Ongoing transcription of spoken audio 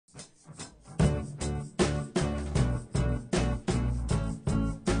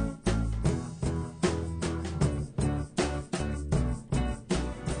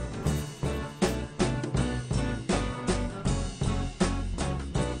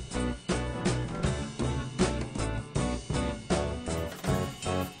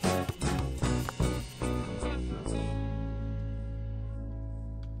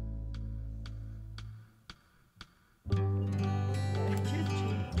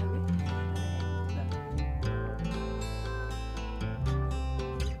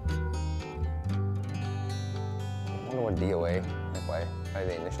what DOA, like why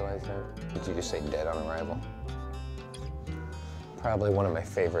they initialized that? Did you just say dead on arrival? Probably one of my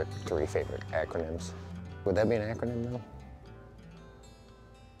three favorite acronyms. Would that be an acronym though?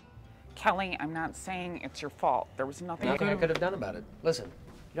 Kelly, I'm not saying it's your fault. There was nothing I could have done about it. Listen,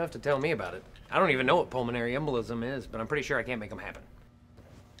 you don't have to tell me about it. I don't even know what pulmonary embolism is, but I'm pretty sure I can't make them happen.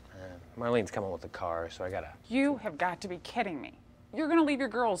 Marlene's coming with the car, so I gotta... You have got to be kidding me. You're gonna leave your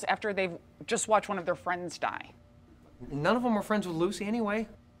girls after they've just watched one of their friends die. None of them were friends with Lucy anyway.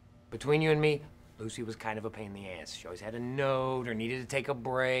 Between you and me, Lucy was kind of a pain in the ass. She always had a note or needed to take a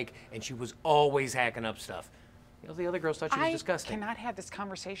break, and she was always hacking up stuff. You know, the other girls thought she was disgusting. I cannot have this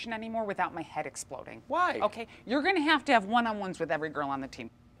conversation anymore without my head exploding. Why? Okay, you're gonna have to have one-on-ones with every girl on the team.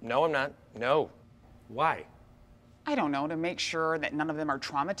 No, I'm not. No. Why? I don't know, to make sure that none of them are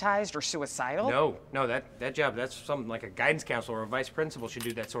traumatized or suicidal. No, that job, that's something like a guidance counselor or a vice principal should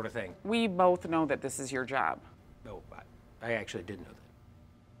do that sort of thing. We both know that this is your job. No, I actually did know that.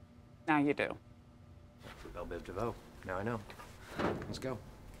 Now you do. Belle Biv DeVoe. Now I know. Let's go.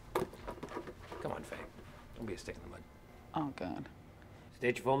 Come on, Faye. Don't be a stick in the mud. Oh, God.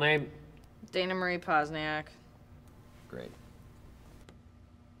 State your full name. Dana Marie Posniak. Great.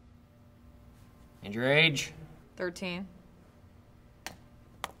 And your age? 13.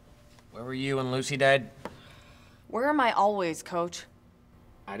 Where were you when Lucy died? Where am I always, Coach?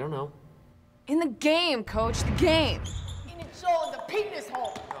 I don't know. In the game, Coach, the game. It's all the penis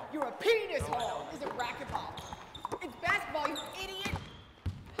hole. You're a penis hole. This is racquetball. It's basketball, you idiot.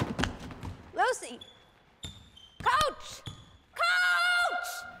 Lucy! Coach!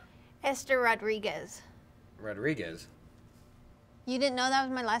 Coach! Esther Rodriguez. Rodriguez? You didn't know that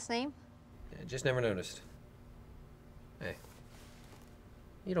was my last name? Yeah, just never noticed. Hey,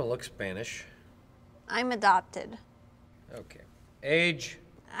 you don't look Spanish. I'm adopted. Okay. Age?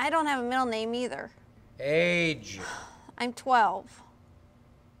 I don't have a middle name either. Age? I'm 12.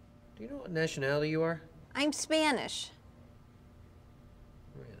 Do you know what nationality you are? I'm Spanish.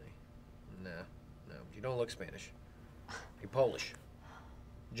 Really? No, you don't look Spanish. You're Polish.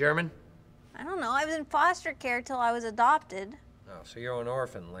 German? I don't know. I was in foster care till I was adopted. Oh, so you're an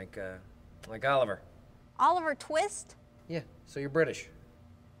orphan, like Oliver. Oliver Twist? Yeah, so you're British.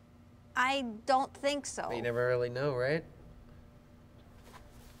 I don't think so. But you never really know, right?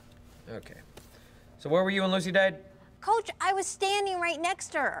 Okay. So where were you when Lucy died? Coach, I was standing right next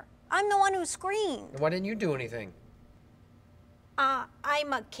to her. I'm the one who screamed. Why didn't you do anything?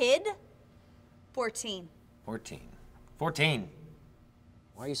 I'm a kid. 14. 14. 14?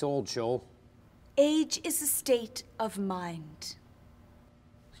 Why are you so old, Joel? Age is a state of mind.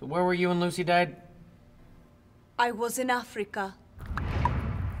 So where were you when Lucy died? I was in Africa.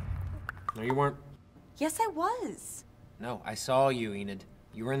 No, you weren't. Yes, I was. No, I saw you, Enid.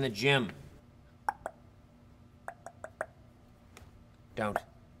 You were in the gym.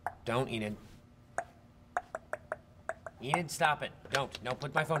 Don't, Enid. Enid, stop it. Don't. No,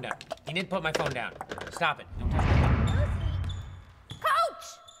 put my phone down. Enid, put my phone down. Stop it. Don't touch me. Coach!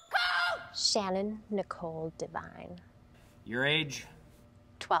 Coach! Shannon Nicole Devine. Your age?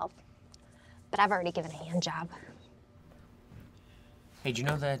 12. But I've already given a hand job. Hey, do you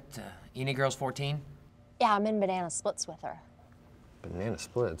know that Enid girl's 14? Yeah, I'm in banana splits with her. Banana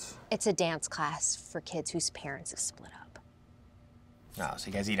splits? It's a dance class for kids whose parents have split up. Oh, so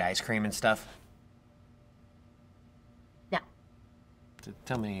you guys eat ice cream and stuff? No. So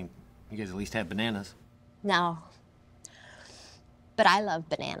tell me, you guys at least have bananas. No. But I love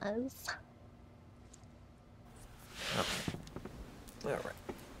bananas. Okay. All right.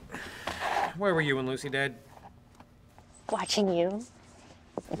 Where were you when Lucy died? Watching you.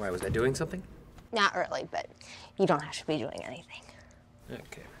 Why, was I doing something? Not really, but you don't have to be doing anything.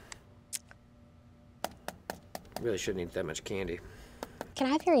 Okay. Really shouldn't eat that much candy. Can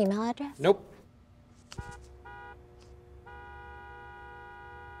I have your email address? Nope.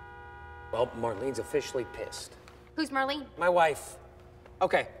 Well, Marlene's officially pissed. Who's Marlene? My wife.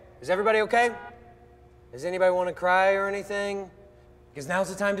 Okay, is everybody okay? Does anybody want to cry or anything? Because now's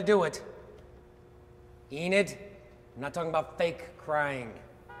the time to do it. Enid, I'm not talking about fake crying.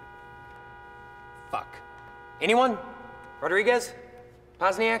 Fuck. Anyone? Rodriguez?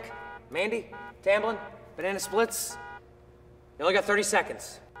 Posniak? Mandy? Tamblin? Banana splits? You only got 30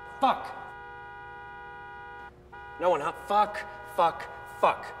 seconds. Fuck. No one, huh?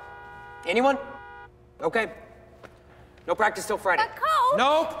 Fuck. Anyone? Okay. No practice till Friday. But Coach!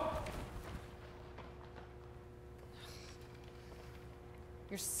 Nope.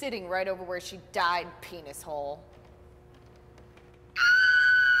 You're sitting right over where she died, penis hole.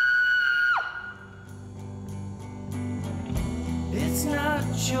 It's not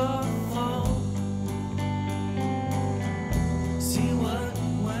your fault.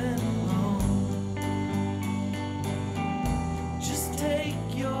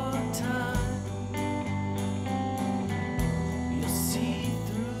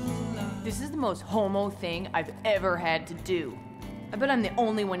 most homo thing I've ever had to do. I bet I'm the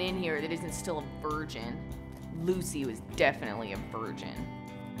only one in here that isn't still a virgin. Lucy was definitely a virgin.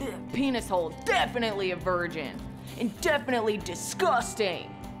 Ugh, penis hole, definitely a virgin. And definitely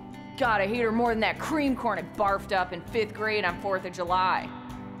disgusting. God, I hate her more than that cream corn I barfed up in 5th grade on 4th of July.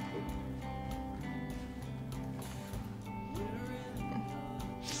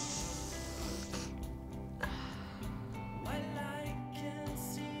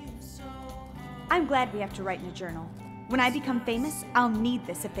 I'm glad we have to write in a journal. When I become famous, I'll need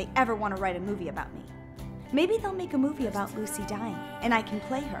this if they ever want to write a movie about me. Maybe they'll make a movie about Lucy dying, and I can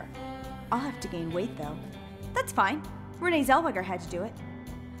play her. I'll have to gain weight, though. That's fine. Renee Zellweger had to do it.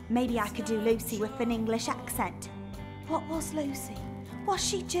 Maybe I could do Lucy with an English accent. What was Lucy? Was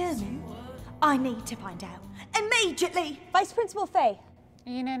she German? I need to find out. Immediately! Vice Principal Faye.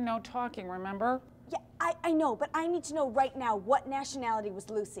 Enid, no talking, remember? Yeah, I know, but I need to know right now what nationality was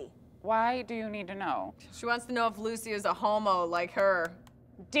Lucy. Why do you need to know? She wants to know if Lucy is a homo like her.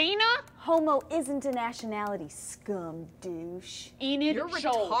 Dina? Homo isn't a nationality, scum douche. Enid, You're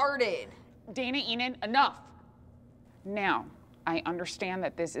Scholl. retarded. Dana, Enid, enough. Now, I understand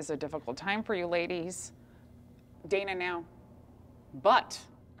that this is a difficult time for you ladies. Dana now. But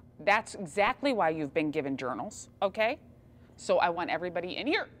that's exactly why you've been given journals, okay? So I want everybody in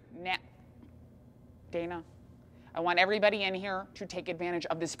here now. Dana, I want everybody in here to take advantage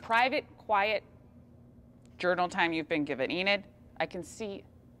of this private, quiet journal time you've been given. Enid, I can see.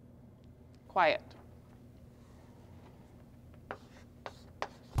 Quiet.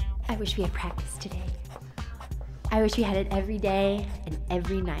 I wish we had practice today. I wish we had it every day and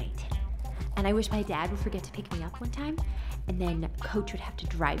every night. And I wish my dad would forget to pick me up one time, and then Coach would have to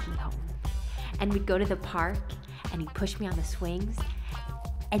drive me home. And we'd go to the park, and he'd push me on the swings,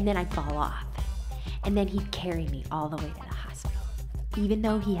 and then I'd fall off. And then he'd carry me all the way to the hospital, even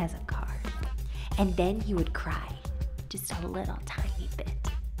though he has a car. And then he would cry, just a little tiny bit.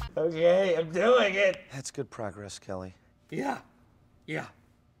 Okay, I'm doing it. That's good progress, Kelly. Yeah.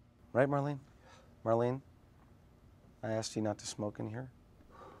 Right, Marlene? Marlene, I asked you not to smoke in here.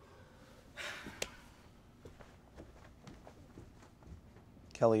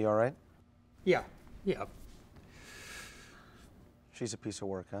 Kelly, you all right? Yeah. She's a piece of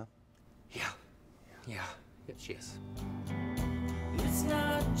work, huh? Yeah, she is. It's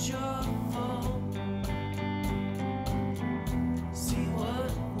not your fault. See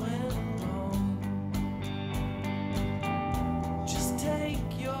what went wrong. Just take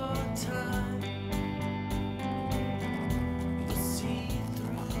your time. You'll see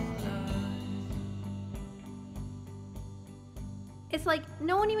through life. It's like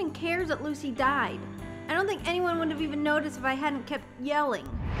no one even cares that Lucy died. I don't think anyone would have even noticed if I hadn't kept yelling.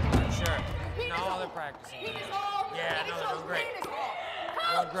 Sure. No, they're practicing. Yeah, no, they're doing great.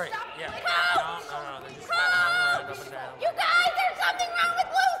 Doing great. Yeah. No, they're just running up and down. You guys, there's something wrong with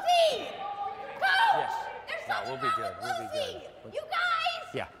Lucy! Coach! Yes. There's No, something we'll be wrong good. with We'll be Lucy! good. You guys!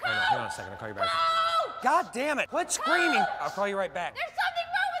 Yeah. Hang on a second. I'll call you back. Coach! God damn it! Quit screaming! I'll call you right back. There's something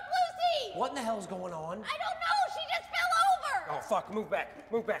wrong with Lucy! What in the hell's going on? I don't know. She just fell over. Oh, fuck. Move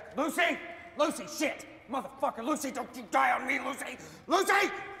back. Lucy! Lucy, shit! Motherfucker, Lucy, don't you die on me, Lucy!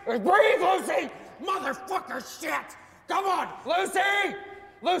 Lucy! Breathe, Lucy! Motherfucker, shit! Come on, Lucy!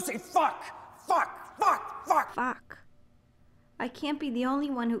 Lucy, fuck! Fuck. I can't be the only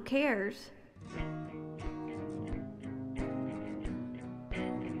one who cares.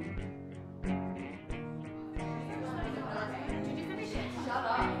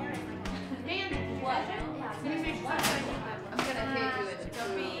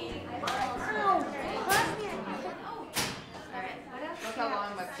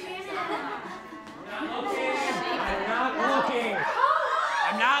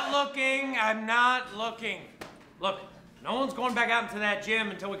 I'm not looking. Look, no one's going back out into that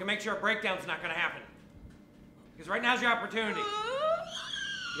gym until we can make sure a breakdown's not gonna happen. Because right now's your opportunity.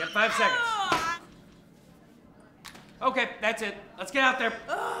 You got 5 seconds. Okay, that's it. Let's get out there.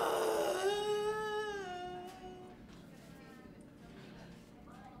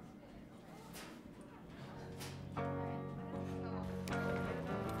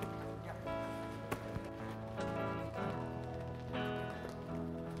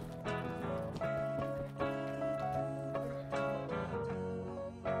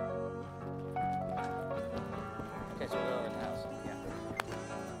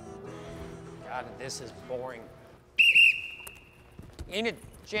 God, this is boring. Enid,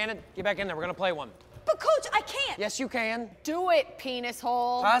 Shannon, get back in there. We're gonna play one. But Coach, I can't. Yes, you can. Do it, penis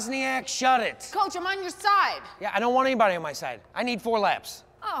hole. Wozniak, shut it. Coach, I'm on your side. Yeah, I don't want anybody on my side. I need 4 laps.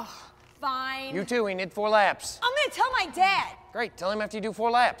 Oh, fine. You too, Enid, 4 laps. I'm gonna tell my dad. Great, tell him after you do 4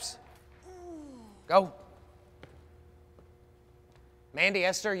 laps. Go. Mandy,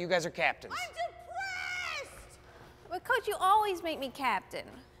 Esther, you guys are captains. I'm depressed! But Coach, you always make me captain.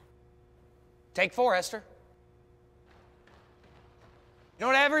 Take 4, Esther. You know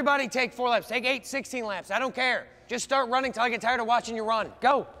what? Everybody take 4 laps. Take 8, 16 laps. I don't care. Just start running till I get tired of watching you run.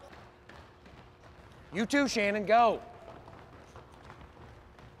 Go. You too, Shannon. Go.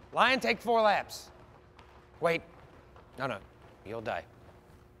 Lion, take 4 laps. Wait. No. You'll die.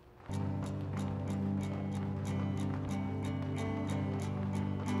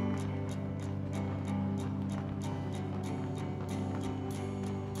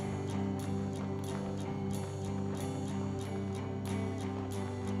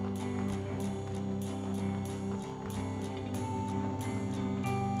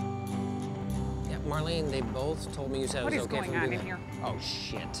 Marlene, they both told me you said it was okay for me to do that. What is going on in here? Oh,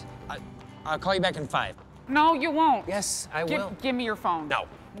 shit. I'll call you back in 5. No, you won't. Yes, I will. Give me your phone. No.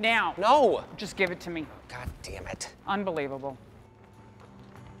 Now. No. Just give it to me. God damn it. Unbelievable.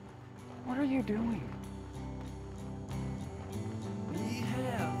 What are you doing? We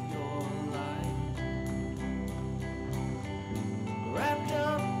have your life wrapped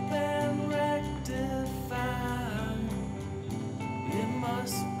up and rectified. It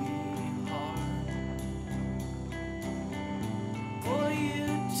must be hard for you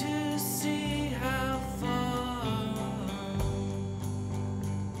to see how far.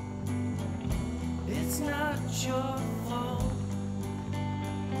 It's not your fault.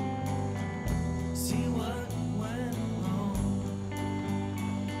 See what went wrong.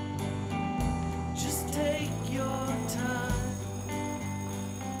 Just take your time.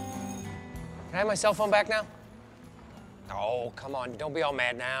 Can I have my cell phone back now? Oh, come on. Don't be all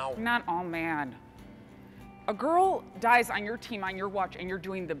mad now. I'm not all mad. A girl dies on your team, on your watch, and you're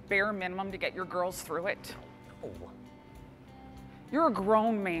doing the bare minimum to get your girls through it. Oh. You're a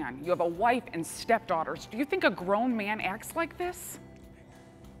grown man. You have a wife and stepdaughters. Do you think a grown man acts like this?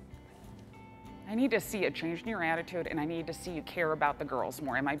 I need to see a change in your attitude, and I need to see you care about the girls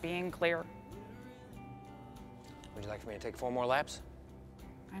more. Am I being clear? Would you like for me to take 4 more laps?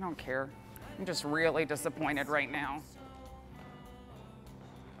 I don't care. I'm just really disappointed right now.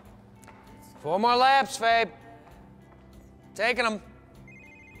 4 more laps, Fabe. Taking them.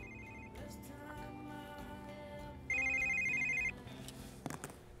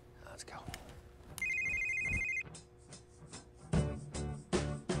 Let's go.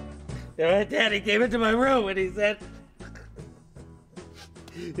 Daddy came into my room and he said,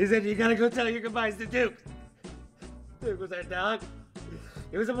 you gotta go tell your goodbyes to Duke. Duke was our dog.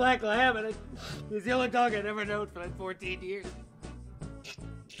 He was a black lab, and he was the only dog I'd ever known for like 14 years.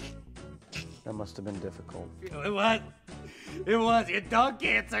 That must have been difficult. You know, it was. It was. He had dog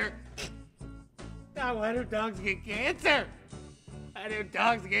cancer. God, why do dogs get cancer? Why do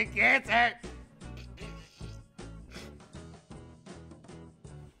dogs get cancer?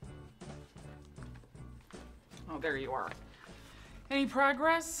 Oh, there you are. Any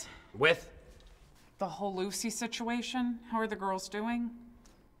progress? With? The whole Lucy situation? How are the girls doing?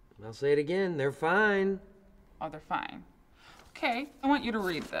 I'll say it again. They're fine. Oh, they're fine. Okay, I want you to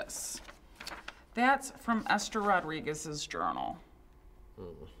read this. That's from Esther Rodriguez's journal.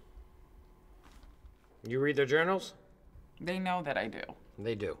 You read their journals? They know that I do.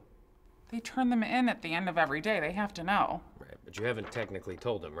 They do. They turn them in at the end of every day. They have to know. Right, but you haven't technically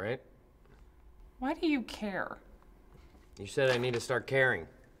told them, right? Why do you care? You said I need to start caring.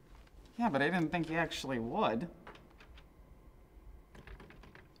 Yeah, but I didn't think you actually would.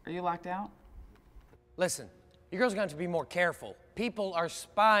 Are you locked out? Listen, you girls are going to be more careful. People are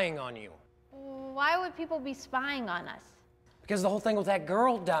spying on you. Why would people be spying on us? Because the whole thing with that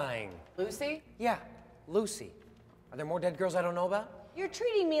girl dying. Lucy? Yeah, Lucy. Are there more dead girls I don't know about? You're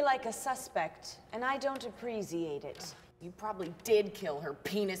treating me like a suspect, and I don't appreciate it. You probably did kill her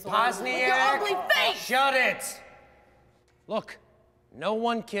penis. Bosniak! Your ugly face! Shut it! Look, no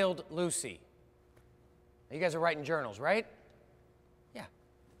one killed Lucy. You guys are writing journals, right?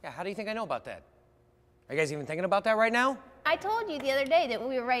 Yeah, how do you think I know about that? Are you guys even thinking about that right now? I told you the other day that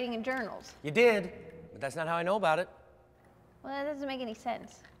we were writing in journals. You did, but that's not how I know about it. Well, that doesn't make any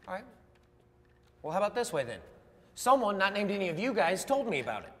sense. All right. Well, how about this way then? Someone, not named any of you guys, told me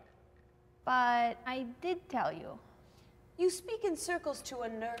about it. But I did tell you. You speak in circles to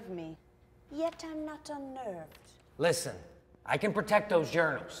unnerve me, yet I'm not unnerved. Listen, I can protect those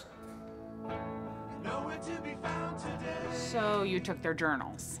journals. Nowhere to be found today. So you took their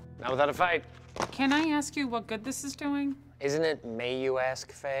journals. Not without a fight. Can I ask you what good this is doing? Isn't it may you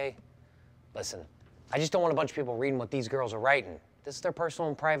ask, Faye? Listen, I just don't want a bunch of people reading what these girls are writing. This is their personal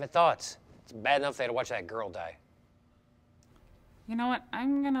and private thoughts. It's bad enough they had to watch that girl die. You know what?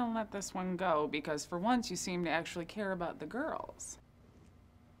 I'm gonna let this one go because for once you seem to actually care about the girls.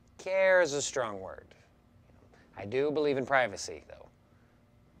 Care is a strong word. I do believe in privacy, though.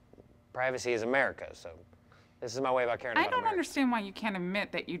 Privacy is America, so this is my way about caring about I don't America. understand why you can't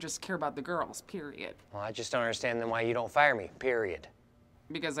admit that you just care about the girls, period. Well, I just don't understand then why you don't fire me, period.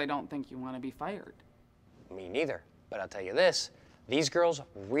 Because I don't think you want to be fired. Me neither. But I'll tell you this, these girls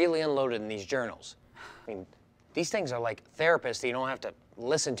really unloaded in these journals. I mean, these things are like therapists that you don't have to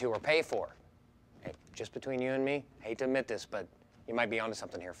listen to or pay for. Hey, just between you and me, hate to admit this, but you might be onto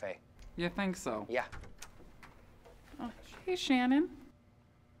something here, Faye. You think so? Yeah. Oh, hey, Shannon.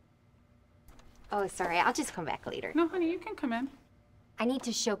 Oh, sorry, I'll just come back later. No, honey, you can come in. I need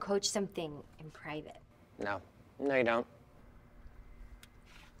to show Coach something in private. No. No, you don't.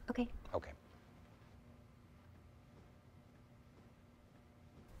 Okay. Okay.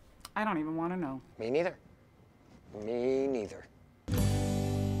 I don't even want to know. Me neither. Me neither.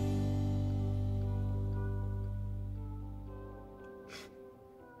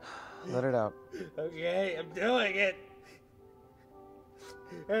 Let it out. Okay, I'm doing it.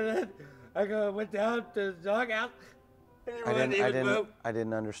 And then I went down to his doghouse. And he wouldn't even move. I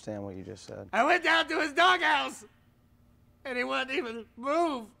didn't understand what you just said. I went down to his doghouse, and he wouldn't even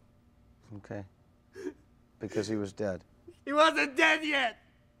move. Okay. Because he was dead. He wasn't dead yet.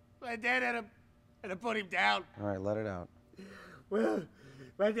 My dad had to put him down. All right, let it out. Well,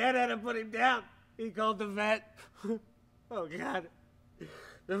 my dad had to put him down. He called the vet. Oh, God.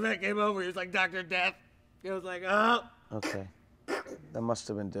 The vet came over. He was like Dr. Death. He was like, oh. Okay. That must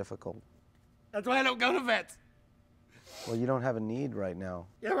have been difficult. That's why I don't go to vets. Well, you don't have a need right now.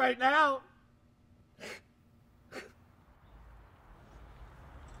 Yeah, right now.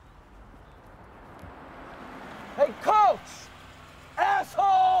 Hey, Coach!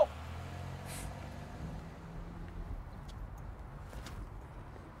 Asshole!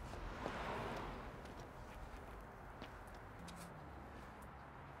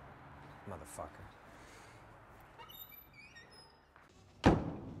 Motherfucker.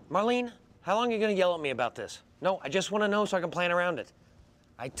 Marlene, how long are you gonna yell at me about this? No, I just wanna know so I can plan around it.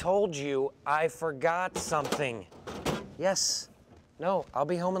 I told you I forgot something. Yes. No, I'll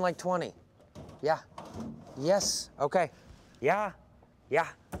be home in like 20. Yeah. Yes. Okay. Yeah. Yeah.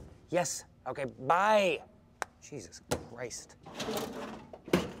 Yes. Okay, bye. Jesus Christ.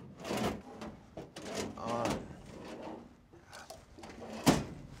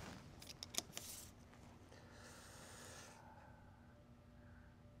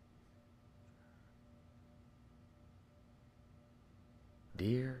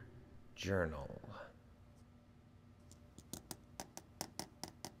 Dear Journal,